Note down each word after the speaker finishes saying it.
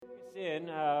in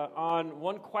on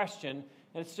one question,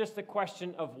 and it's just the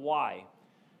question of why.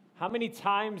 How many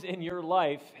times in your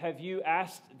life have you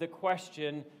asked the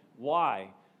question, why?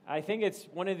 I think it's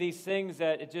one of these things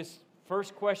that it just,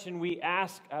 first question we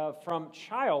ask from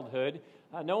childhood.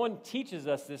 No one teaches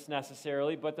us this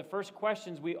necessarily, but the first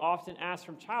questions we often ask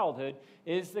from childhood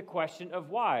is the question of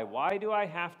why. Why do I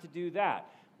have to do that?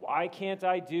 Why can't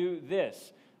I do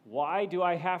this? Why do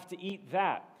I have to eat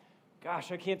that?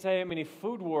 Gosh, I can't tell you how many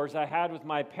food wars I had with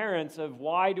my parents of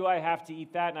why do I have to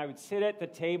eat that? And I would sit at the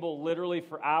table literally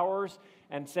for hours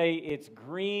and say, it's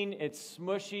green, it's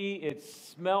smushy, it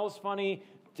smells funny,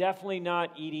 definitely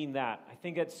not eating that. I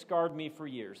think it scarred me for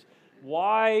years.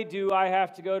 Why do I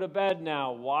have to go to bed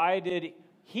now? Why did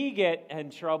he get in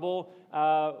trouble?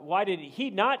 Why did he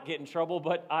not get in trouble,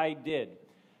 but I did?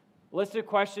 List of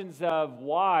questions of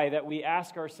why that we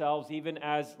ask ourselves even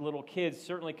as little kids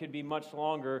certainly could be much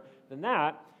longer than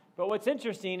that. But what's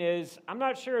interesting is I'm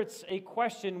not sure it's a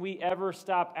question we ever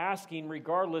stop asking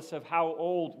regardless of how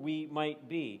old we might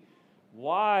be.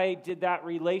 Why did that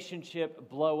relationship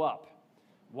blow up?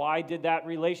 Why did that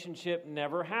relationship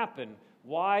never happen?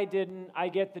 Why didn't I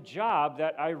get the job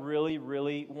that I really,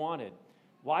 really wanted?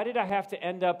 Why did I have to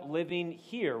end up living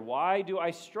here? Why do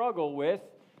I struggle with,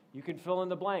 you can fill in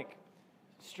the blank,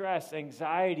 stress,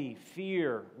 anxiety,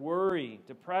 fear, worry,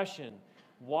 depression?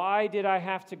 Why did I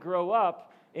have to grow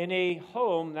up in a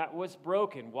home that was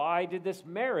broken? Why did this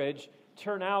marriage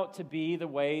turn out to be the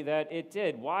way that it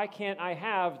did? Why can't I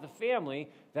have the family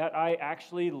that I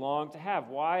actually long to have?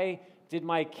 Why did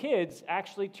my kids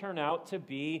actually turn out to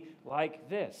be like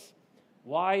this?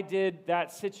 Why did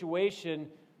that situation,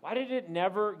 why did it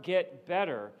never get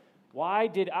better? Why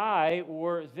did I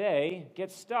or they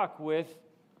get stuck with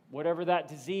whatever that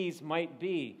disease might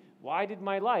be? Why did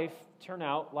my life turn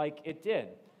out like it did?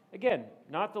 Again,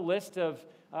 not the list of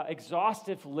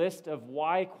exhaustive list of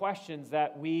why questions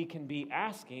that we can be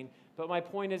asking, but my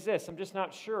point is this: I'm just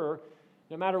not sure,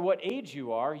 no matter what age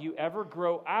you are, you ever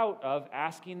grow out of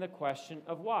asking the question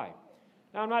of why.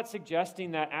 Now, I'm not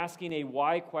suggesting that asking a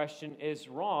why question is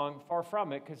wrong, far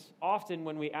from it, because often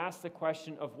when we ask the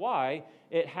question of why,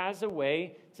 it has a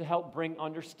way to help bring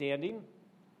understanding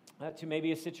to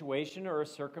maybe a situation or a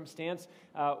circumstance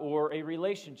or a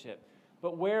relationship.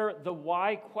 But where the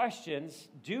why questions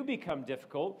do become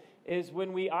difficult is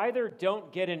when we either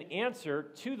don't get an answer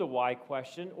to the why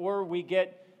question or we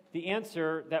get the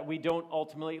answer that we don't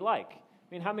ultimately like.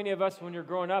 I mean, how many of us, when you're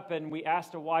growing up and we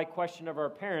asked a why question of our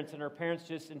parents and our parents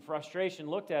just in frustration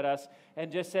looked at us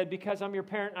and just said, because I'm your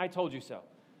parent, I told you so.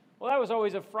 Well, that was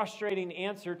always a frustrating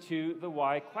answer to the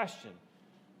why question.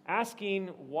 Asking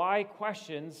why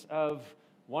questions of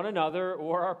one another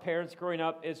or our parents growing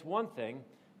up is one thing,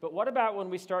 but what about when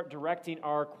we start directing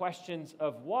our questions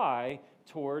of why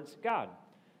towards God?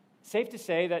 Safe to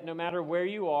say that no matter where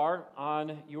you are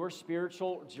on your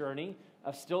spiritual journey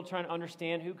of still trying to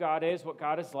understand who God is, what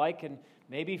God is like, and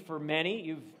maybe for many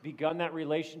you've begun that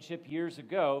relationship years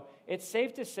ago, it's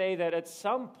safe to say that at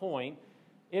some point,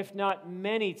 if not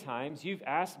many times, you've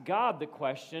asked God the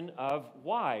question of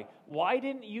why. Why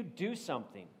didn't you do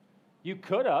something? You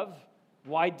could have.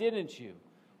 Why didn't you?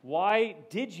 Why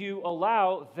did you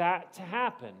allow that to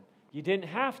happen? You didn't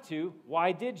have to.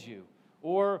 Why did you?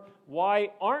 Or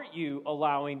why aren't you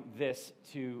allowing this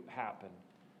to happen?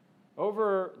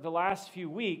 Over the last few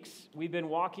weeks, we've been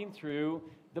walking through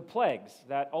the plagues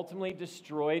that ultimately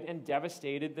destroyed and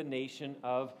devastated the nation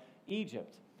of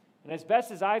Egypt. And as best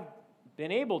as I've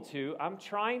been able to, I'm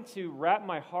trying to wrap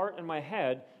my heart and my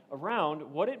head around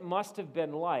what it must have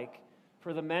been like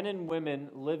for the men and women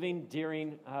living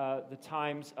during the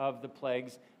times of the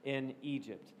plagues in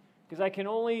Egypt. Because I can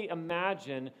only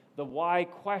imagine the why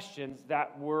questions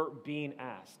that were being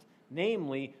asked.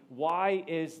 Namely, why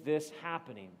is this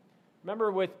happening?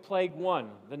 Remember with plague 1,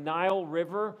 the Nile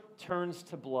River turns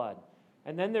to blood.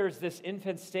 And then there's this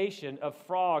infestation of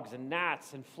frogs and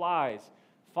gnats and flies,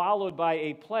 followed by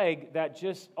a plague that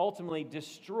just ultimately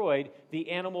destroyed the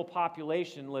animal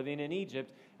population living in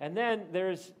Egypt. And then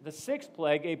there's the 6th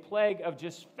plague, a plague of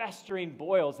just festering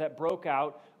boils that broke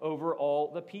out over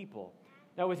all the people.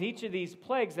 Now, with each of these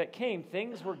plagues that came,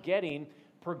 things were getting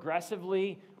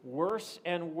progressively worse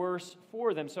and worse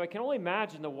for them. So I can only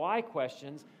imagine the why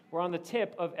questions were on the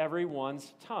tip of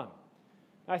everyone's tongue.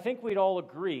 I think we'd all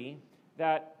agree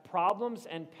that problems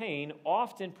and pain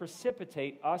often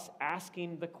precipitate us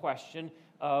asking the question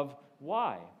of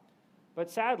why.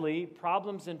 But sadly,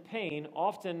 problems and pain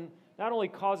often not only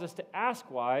cause us to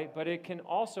ask why, but it can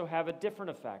also have a different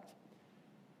effect.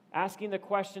 Asking the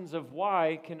questions of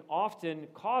why can often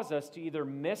cause us to either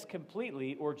miss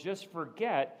completely or just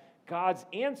forget God's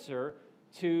answer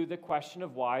to the question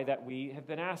of why that we have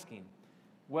been asking.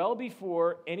 Well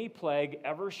before any plague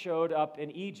ever showed up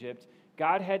in Egypt,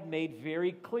 God had made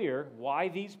very clear why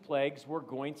these plagues were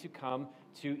going to come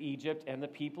to Egypt and the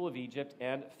people of Egypt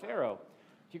and Pharaoh.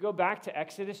 If you go back to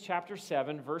Exodus chapter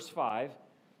 7, verse 5,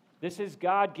 this is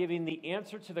God giving the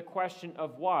answer to the question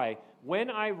of why. When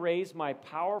I raise my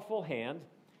powerful hand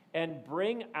and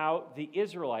bring out the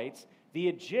Israelites, the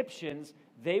Egyptians,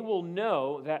 they will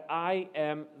know that I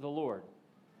am the Lord.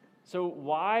 So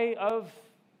why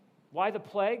the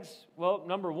plagues? Well,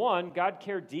 number one, God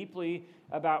cared deeply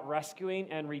about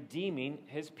rescuing and redeeming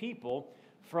his people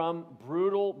from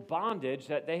brutal bondage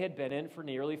that they had been in for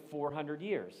nearly 400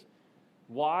 years.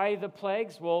 Why the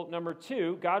plagues? Well, number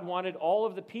two, God wanted all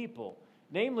of the people,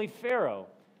 namely Pharaoh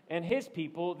and his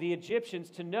people, the Egyptians,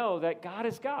 to know that God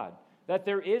is God, that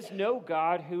there is no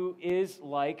God who is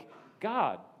like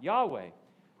God, Yahweh.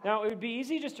 Now, it would be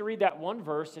easy just to read that one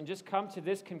verse and just come to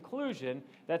this conclusion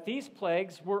that these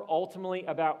plagues were ultimately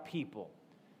about people.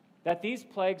 That these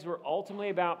plagues were ultimately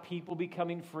about people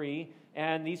becoming free,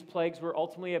 and these plagues were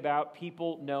ultimately about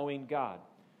people knowing God.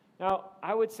 Now,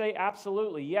 I would say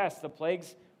absolutely, yes, the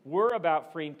plagues were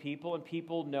about freeing people and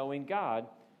people knowing God.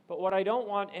 But what I don't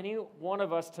want any one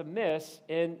of us to miss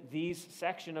in these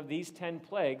section of these 10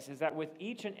 plagues is that with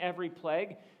each and every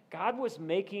plague, God was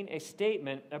making a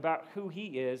statement about who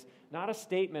he is, not a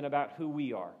statement about who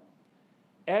we are.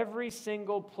 Every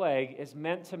single plague is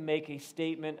meant to make a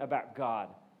statement about God.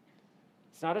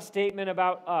 It's not a statement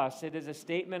about us. It is a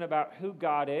statement about who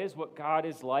God is, what God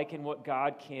is like, and what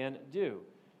God can do.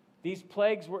 These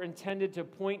plagues were intended to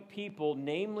point people,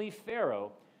 namely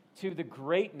Pharaoh, to the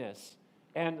greatness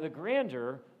and the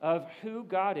grandeur of who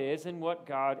God is and what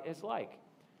God is like.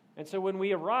 And so when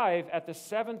we arrive at the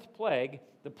seventh plague,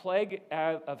 the plague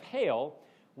of hail,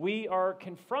 we are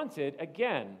confronted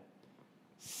again.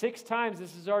 6 times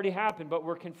this has already happened, but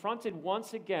we're confronted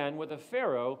once again with a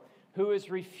Pharaoh who is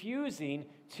refusing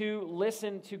to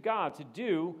listen to God, to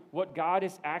do what God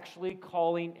is actually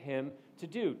calling him to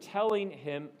do, telling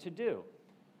him to do.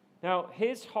 Now,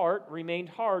 his heart remained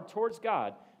hard towards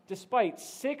God. Despite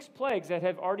 6 plagues that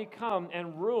have already come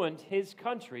and ruined his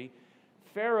country,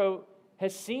 Pharaoh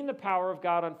has seen the power of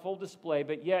God on full display,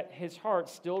 but yet his heart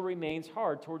still remains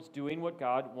hard towards doing what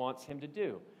God wants him to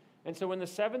do. And so when the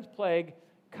 7th plague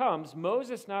comes,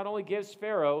 Moses not only gives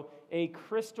Pharaoh a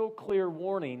crystal clear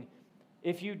warning,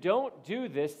 if you don't do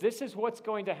this, this is what's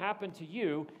going to happen to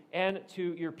you and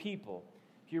to your people.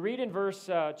 If you read in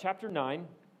chapter 9,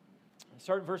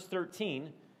 start at verse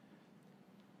 13,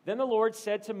 then the Lord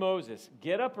said to Moses,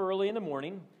 "Get up early in the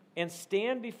morning and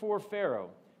stand before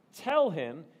Pharaoh. Tell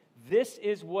him, this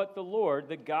is what the Lord,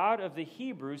 the God of the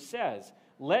Hebrews, says.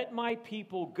 Let my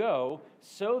people go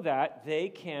so that they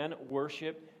can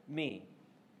worship me."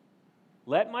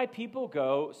 Let my people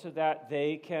go so that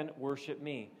they can worship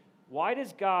me. Why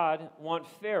does God want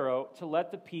Pharaoh to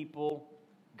let the people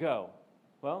go?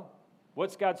 Well,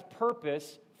 what's God's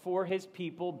purpose for his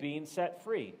people being set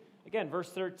free? Again, verse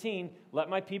 13, let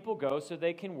my people go so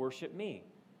they can worship me.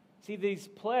 See, these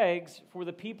plagues for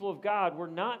the people of God were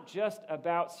not just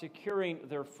about securing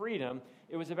their freedom.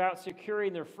 It was about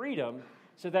securing their freedom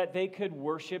so that they could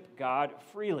worship God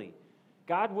freely.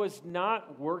 God was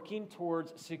not working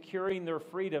towards securing their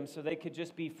freedom so they could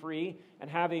just be free and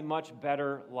have a much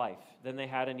better life than they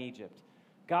had in Egypt.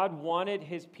 God wanted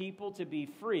his people to be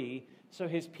free so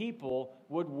his people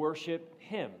would worship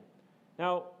him.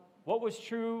 Now, what was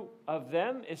true of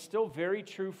them is still very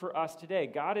true for us today.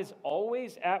 God is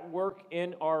always at work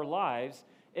in our lives,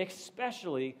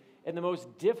 especially in the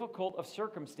most difficult of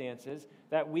circumstances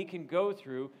that we can go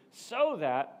through, so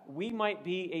that we might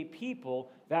be a people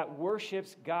that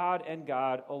worships God and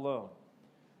God alone.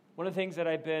 One of the things that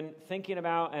I've been thinking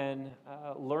about and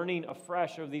learning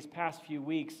afresh over these past few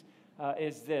weeks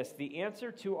is this: the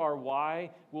answer to our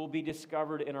why will be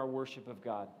discovered in our worship of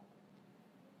God.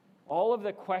 All of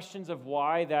the questions of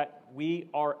why that we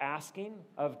are asking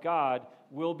of God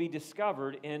will be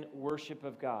discovered in worship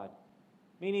of God.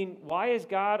 Meaning, why is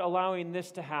God allowing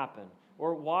this to happen?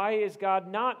 Or why is God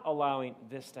not allowing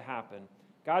this to happen?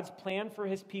 God's plan for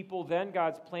his people then,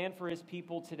 God's plan for his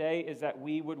people today is that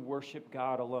we would worship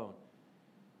God alone.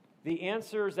 The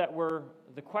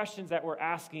questions that we're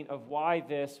asking of why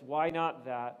this, why not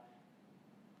that,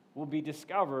 will be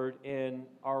discovered in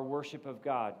our worship of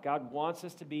God. God wants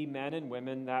us to be men and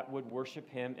women that would worship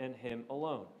him and him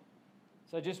alone.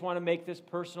 So I just want to make this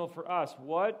personal for us.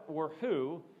 What or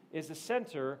who is the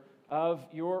center of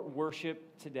your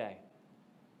worship today?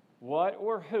 What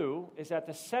or who is at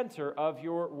the center of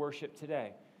your worship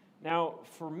today? Now,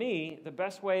 for me, the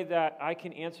best way that I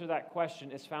can answer that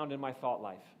question is found in my thought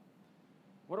life.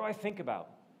 What do I think about?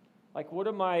 Like, what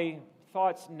do my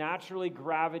thoughts naturally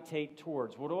gravitate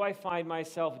towards? What do I find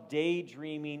myself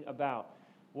daydreaming about?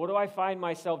 What do I find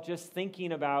myself just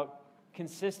thinking about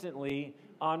consistently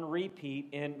on repeat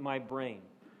in my brain?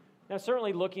 Now,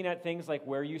 certainly looking at things like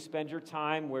where you spend your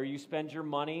time, where you spend your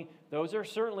money, those are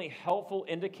certainly helpful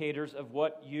indicators of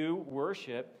what you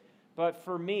worship. But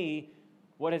for me,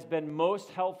 what has been most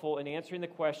helpful in answering the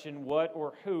question, what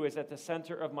or who is at the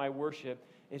center of my worship,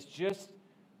 is just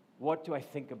what do I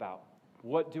think about?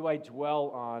 What do I dwell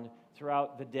on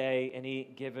throughout the day,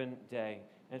 any given day?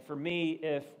 And for me,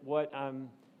 if I'm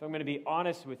going to be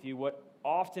honest with you, what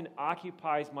often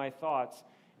occupies my thoughts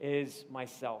is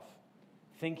myself.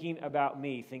 Thinking about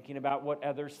me, thinking about what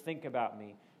others think about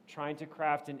me, trying to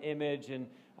craft an image and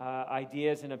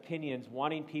ideas and opinions,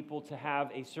 wanting people to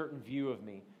have a certain view of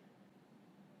me.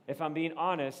 If I'm being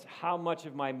honest, how much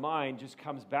of my mind just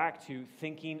comes back to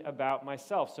thinking about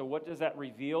myself? So what does that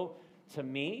reveal to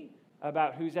me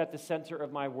about who's at the center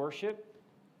of my worship?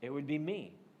 It would be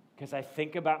me, because I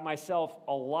think about myself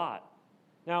a lot.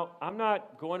 Now, I'm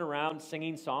not going around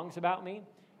singing songs about me,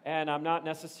 and I'm not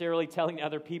necessarily telling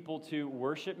other people to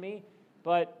worship me,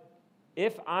 but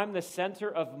if I'm the center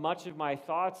of much of my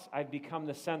thoughts, I've become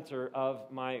the center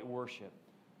of my worship.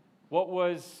 What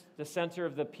was the center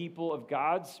of the people of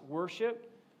God's worship?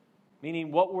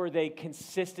 Meaning, what were they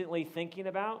consistently thinking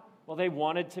about? Well, they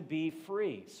wanted to be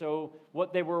free. So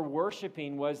what they were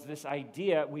worshiping was this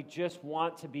idea, we just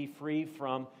want to be free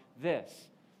from this.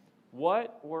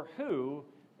 What or who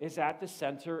is at the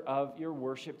center of your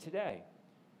worship today?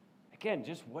 Again,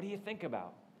 just what do you think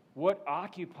about? What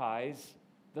occupies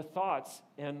the thoughts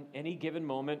in any given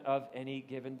moment of any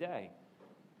given day?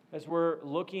 As we're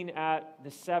looking at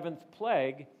the seventh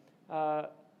plague,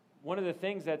 one of the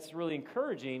things that's really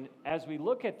encouraging as we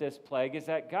look at this plague is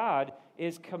that God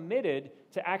is committed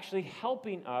to actually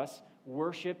helping us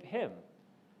worship Him.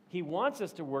 He wants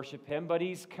us to worship Him, but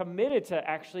He's committed to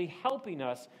actually helping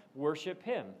us worship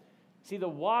Him. See, the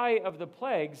why of the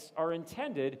plagues are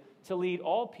intended to lead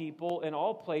all people in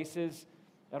all places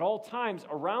at all times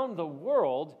around the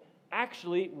world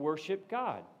actually worship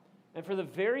God. And for the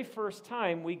very first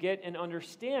time, we get an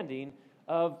understanding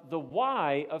of the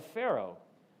why of Pharaoh.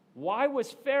 Why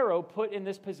was Pharaoh put in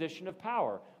this position of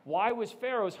power? Why was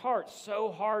Pharaoh's heart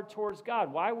so hard towards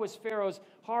God? Why was Pharaoh's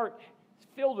heart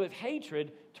filled with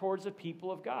hatred towards the people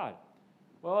of God?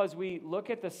 Well, as we look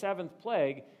at the seventh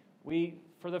plague, we,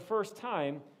 for the first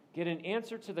time, get an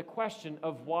answer to the question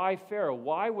of why Pharaoh.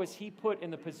 Why was he put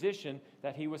in the position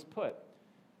that he was put?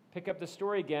 Pick up the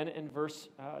story again in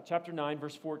chapter 9,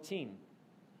 verse 14.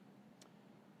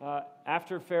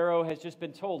 After Pharaoh has just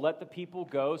been told, let the people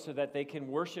go so that they can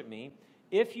worship me.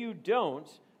 If you don't,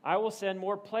 I will send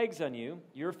more plagues on you,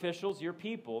 your officials, your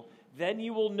people. Then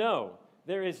you will know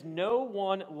there is no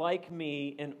one like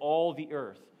me in all the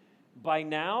earth. By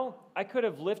now, I could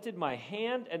have lifted my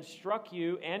hand and struck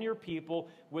you and your people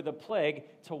with a plague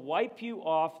to wipe you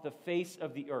off the face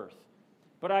of the earth.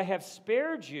 But I have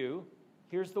spared you.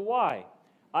 Here's the why.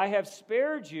 I have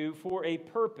spared you for a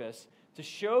purpose, to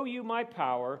show you my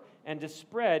power and to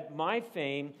spread my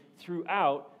fame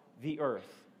throughout the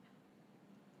earth.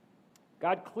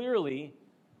 God clearly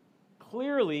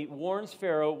warns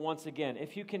Pharaoh once again,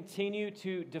 if you continue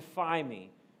to defy me,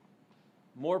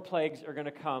 more plagues are going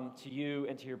to come to you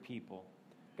and to your people.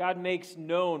 God makes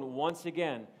known once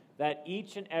again that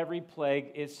each and every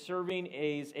plague is serving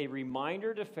as a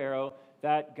reminder to Pharaoh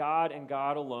that God and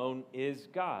God alone is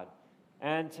God.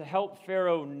 And to help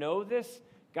Pharaoh know this,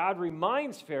 God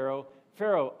reminds Pharaoh,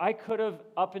 I could have,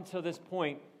 up until this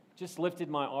point, just lifted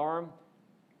my arm,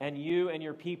 and you and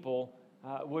your people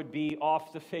would be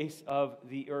off the face of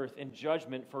the earth in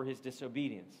judgment for his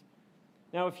disobedience.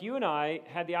 Now, if you and I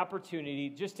had the opportunity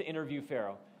just to interview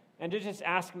Pharaoh and to just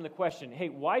ask him the question, hey,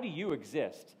 why do you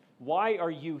exist? Why are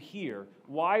you here?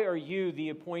 Why are you the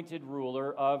appointed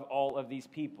ruler of all of these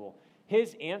people?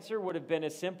 His answer would have been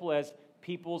as simple as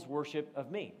people's worship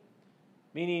of me.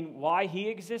 Meaning, why he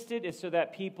existed is so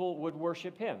that people would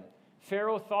worship him.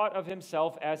 Pharaoh thought of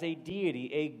himself as a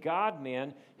deity, a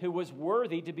God-man who was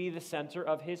worthy to be the center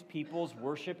of his people's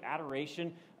worship,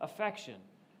 adoration, affection.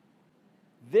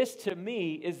 This, to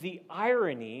me, is the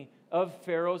irony of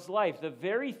Pharaoh's life. The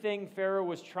very thing Pharaoh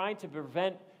was trying to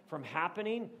prevent from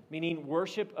happening, meaning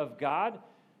worship of God,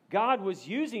 God was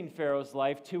using Pharaoh's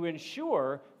life to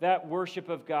ensure that worship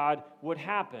of God would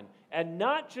happen. And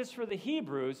not just for the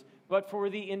Hebrews, but for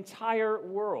the entire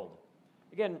world.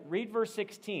 Again, read verse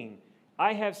 16.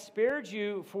 I have spared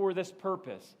you for this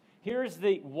purpose. Here's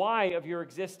the why of your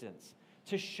existence: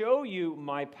 to show you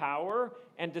my power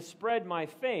and to spread my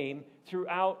fame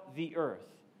throughout the earth.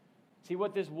 See,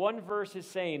 what this one verse is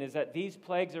saying is that these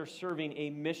plagues are serving a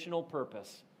missional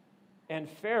purpose. And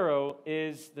Pharaoh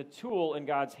is the tool in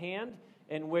God's hand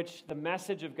in which the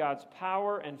message of God's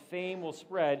power and fame will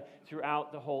spread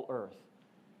throughout the whole earth.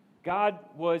 God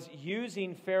was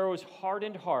using Pharaoh's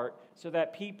hardened heart so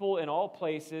that people in all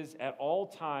places at all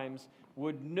times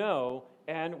would know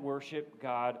and worship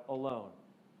God alone.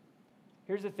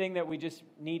 Here's the thing that we just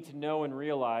need to know and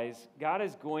realize: God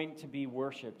is going to be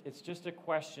worshiped. It's just a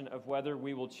question of whether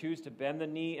we will choose to bend the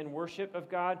knee in worship of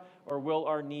God, or will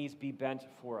our knees be bent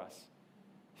for us.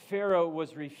 Pharaoh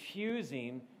was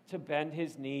refusing to bend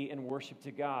his knee in worship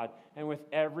to God, and with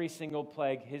every single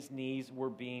plague, his knees were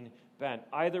being bent.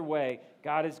 Either way,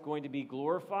 God is going to be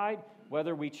glorified,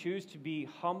 whether we choose to be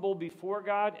humble before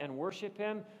God and worship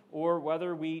him, or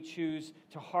whether we choose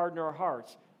to harden our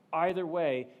hearts. Either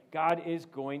way, God is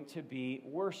going to be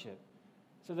worshiped.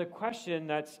 So the question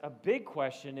that's a big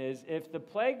question is, if the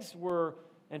plagues were,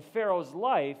 and Pharaoh's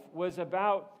life was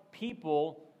about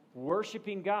people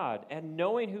worshiping God and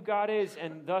knowing who God is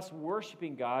and thus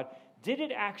worshiping God, did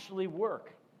it actually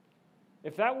work?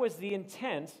 If that was the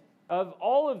intent of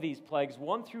all of these plagues,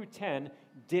 1 through 10,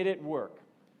 did it work?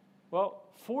 Well,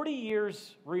 40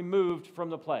 years removed from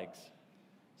the plagues.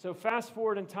 So fast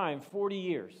forward in time, 40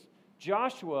 years.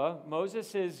 Joshua,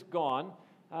 Moses is gone.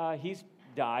 He's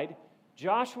died.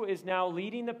 Joshua is now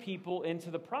leading the people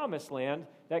into the promised land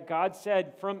that God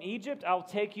said, from Egypt, I'll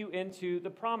take you into the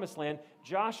promised land.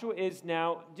 Joshua is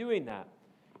now doing that.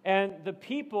 And the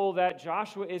people that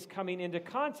Joshua is coming into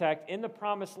contact in the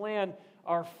promised land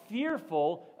are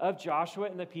fearful of Joshua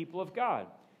and the people of God.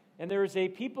 And there is a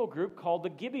people group called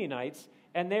the Gibeonites,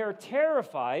 and they are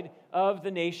terrified of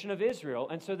the nation of Israel.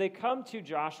 And so they come to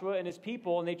Joshua and his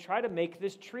people, and they try to make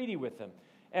this treaty with them.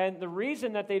 And the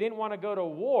reason that they didn't want to go to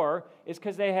war is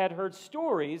because they had heard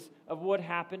stories of what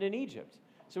happened in Egypt.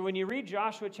 So when you read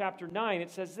Joshua chapter 9, it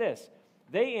says this: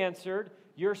 they answered,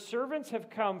 "Your servants have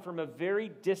come from a very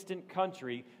distant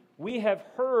country. We have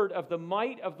heard of the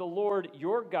might of the Lord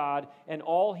your God and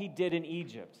all he did in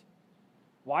Egypt."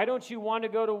 Why don't you want to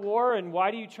go to war, and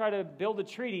why do you try to build a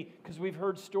treaty? Because we've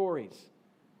heard stories.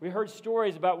 We heard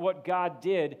stories about what God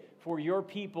did for your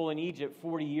people in Egypt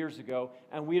 40 years ago,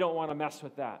 and we don't want to mess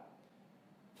with that.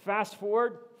 Fast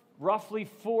forward roughly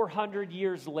 400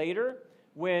 years later,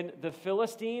 when the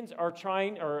Philistines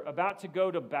are about to go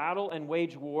to battle and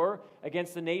wage war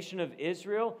against the nation of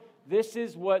Israel, this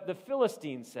is what the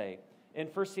Philistines say in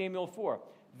 1 Samuel 4.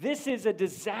 "This is a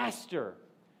disaster.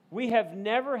 We have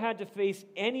never had to face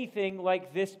anything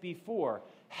like this before.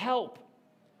 Help!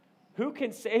 Who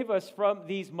can save us from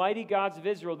these mighty gods of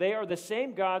Israel? They are the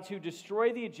same gods who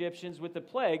destroyed the Egyptians with the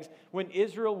plagues when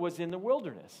Israel was in the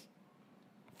wilderness."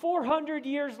 400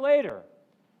 years later,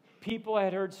 people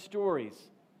had heard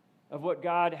stories of what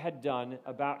God had done,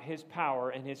 about his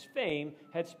power, and his fame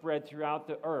had spread throughout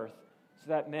the earth, so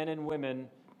that men and women,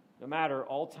 no matter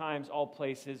all times, all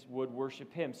places, would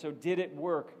worship him. So did it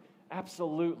work?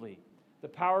 Absolutely. The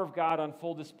power of God on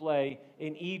full display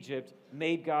in Egypt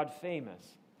made God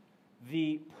famous.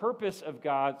 The purpose of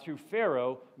God through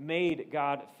Pharaoh made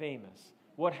God famous.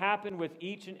 What happened with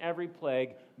each and every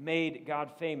plague made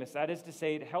God famous. That is to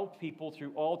say, it helped people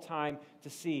through all time to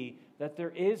see that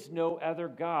there is no other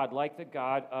God like the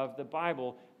God of the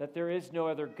Bible, that there is no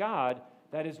other God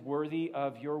that is worthy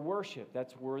of your worship,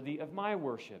 that's worthy of my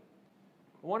worship.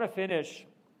 I want to finish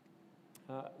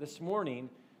this morning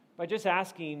by just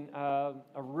asking a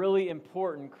really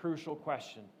important, crucial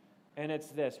question. And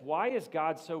it's this: why is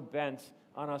God so bent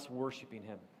on us worshiping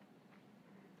him?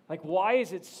 Like, why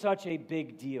is it such a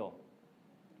big deal?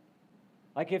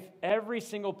 Like, if every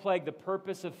single plague, the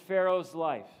purpose of Pharaoh's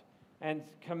life, and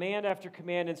command after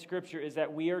command in Scripture is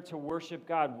that we are to worship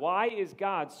God, why is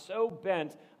God so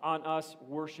bent on us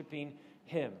worshiping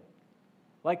him?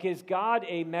 Like, is God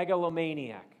a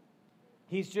megalomaniac?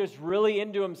 He's just really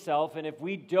into himself, and if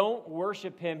we don't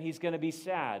worship him, he's going to be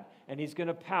sad, and he's going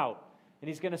to pout, and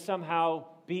he's going to somehow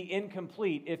be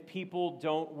incomplete if people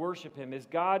don't worship him. Is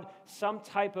God some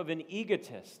type of an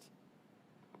egotist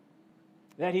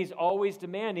that he's always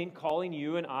demanding, calling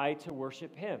you and I to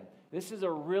worship him? This is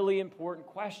a really important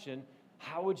question.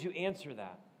 How would you answer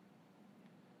that?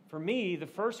 For me, the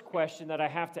first question that I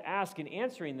have to ask in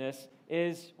answering this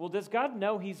is, well, does God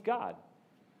know he's God?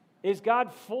 Is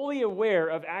God fully aware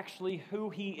of actually who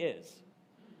he is?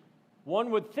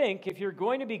 One would think if you're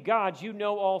going to be God, you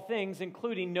know all things,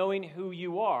 including knowing who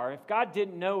you are. If God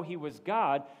didn't know he was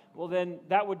God, well, then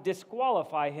that would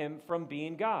disqualify him from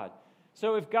being God.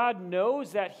 So if God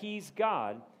knows that he's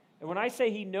God, and when I say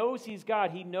he knows he's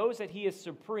God, he knows that he is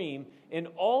supreme in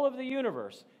all of the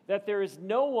universe, that there is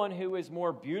no one who is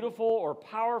more beautiful or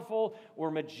powerful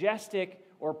or majestic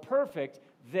or perfect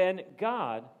than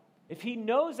God. If he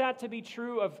knows that to be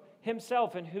true of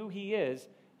himself and who he is,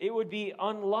 it would be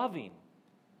unloving,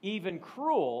 even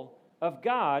cruel of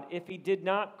God if he did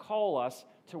not call us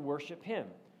to worship him.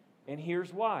 And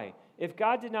here's why. If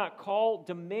God did not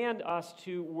demand us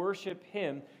to worship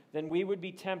him, then we would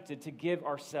be tempted to give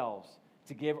ourselves,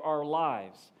 to give our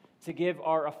lives, to give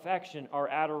our affection, our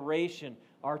adoration,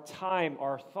 our time,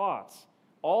 our thoughts,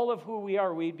 all of who we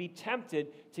are. We'd be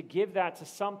tempted to give that to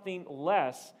something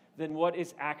less than what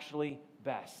is actually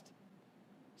best.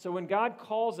 So when God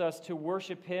calls us to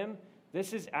worship him,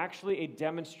 this is actually a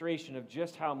demonstration of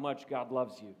just how much God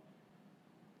loves you.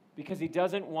 Because he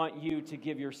doesn't want you to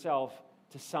give yourself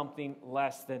to something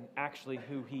less than actually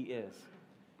who he is.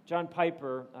 John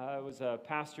Piper was a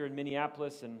pastor in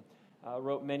Minneapolis and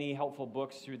wrote many helpful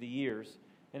books through the years.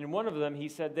 And in one of them, he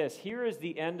said this: "Here is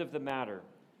the end of the matter.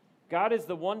 God is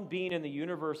the one being in the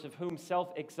universe of whom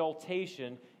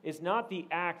self-exaltation is not the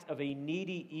act of a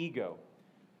needy ego,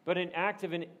 but an act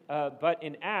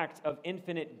of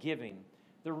infinite giving.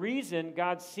 The reason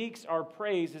God seeks our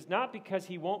praise is not because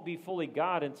he won't be fully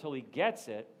God until he gets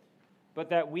it, but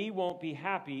that we won't be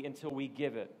happy until we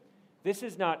give it. This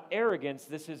is not arrogance,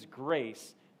 this is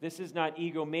grace. This is not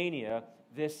egomania,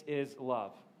 this is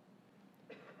love."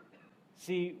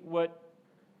 See, what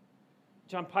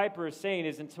John Piper is saying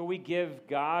is until we give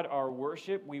God our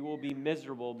worship, we will be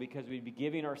miserable because we'd be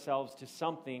giving ourselves to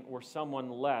something or someone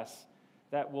less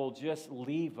that will just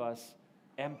leave us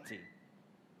empty.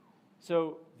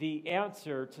 So the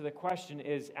answer to the question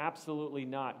is absolutely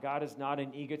not. God is not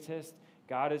an egotist.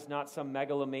 God is not some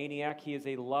megalomaniac. He is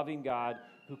a loving God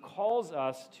who calls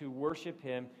us to worship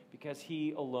him because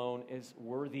he alone is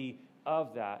worthy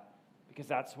of that, because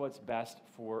that's what's best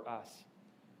for us.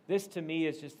 This, to me,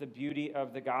 is just the beauty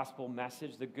of the gospel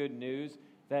message, the good news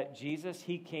that Jesus,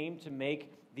 he came to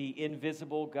make the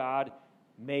invisible God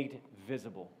made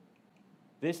visible.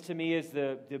 This, to me, is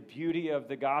the beauty of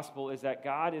the gospel, is that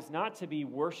God is not to be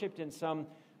worshiped in some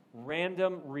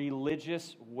random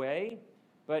religious way,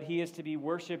 but he is to be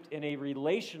worshiped in a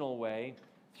relational way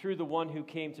through the one who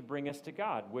came to bring us to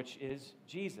God, which is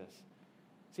Jesus.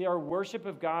 See, our worship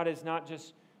of God is not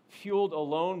just fueled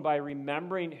alone by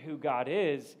remembering who God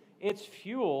is. It's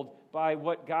fueled by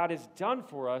what God has done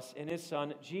for us in his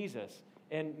son, Jesus,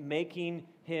 and making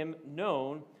him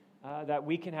known that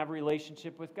we can have a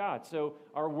relationship with God. So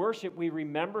our worship, we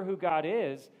remember who God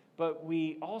is, but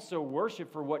we also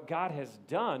worship for what God has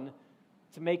done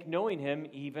to make knowing him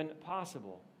even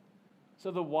possible.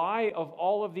 So the why of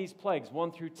all of these plagues,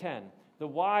 1 through 10, the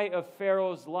why of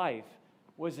Pharaoh's life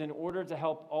was in order to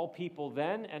help all people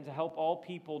then and to help all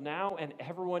people now and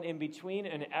everyone in between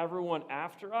and everyone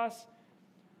after us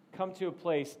come to a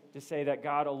place to say that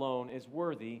God alone is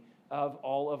worthy of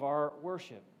all of our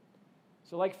worship.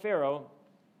 So like Pharaoh,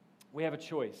 we have a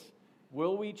choice.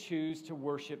 Will we choose to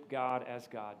worship God as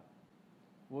God?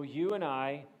 Will you and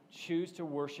I choose to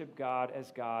worship God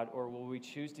as God, or will we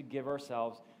choose to give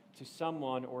ourselves to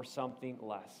someone or something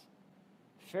less?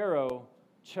 Pharaoh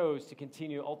chose to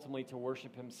continue ultimately to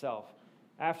worship himself.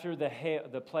 After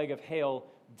the plague of hail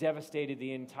devastated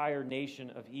the entire nation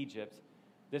of Egypt,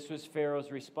 this was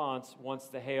Pharaoh's response once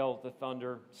the hail, the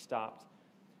thunder stopped.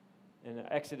 In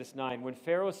Exodus 9, when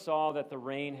Pharaoh saw that the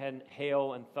rain and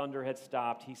hail and thunder had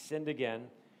stopped, he sinned again.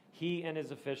 He and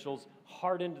his officials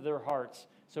hardened their hearts.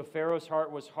 So Pharaoh's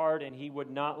heart was hard, and he would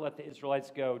not let the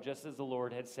Israelites go, just as the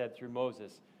Lord had said through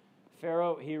Moses.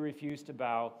 Pharaoh, he refused to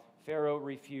bow. Pharaoh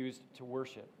refused to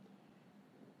worship.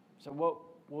 So what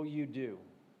will you do?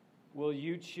 Will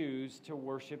you choose to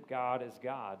worship God as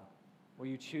God? Will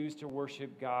you choose to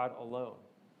worship God alone?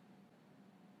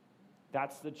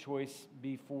 That's the choice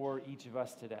before each of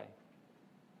us today.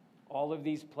 All of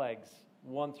these plagues,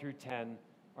 1 through 10,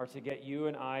 are to get you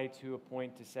and I to a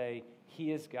point to say,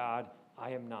 he is God,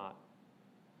 I am not.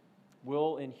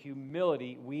 Will, in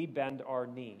humility, we bend our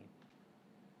knee?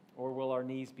 Or will our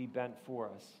knees be bent for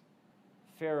us?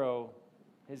 Pharaoh,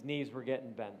 his knees were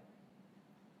getting bent.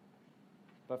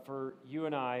 But for you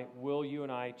and I, will you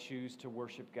and I choose to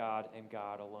worship God and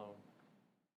God alone?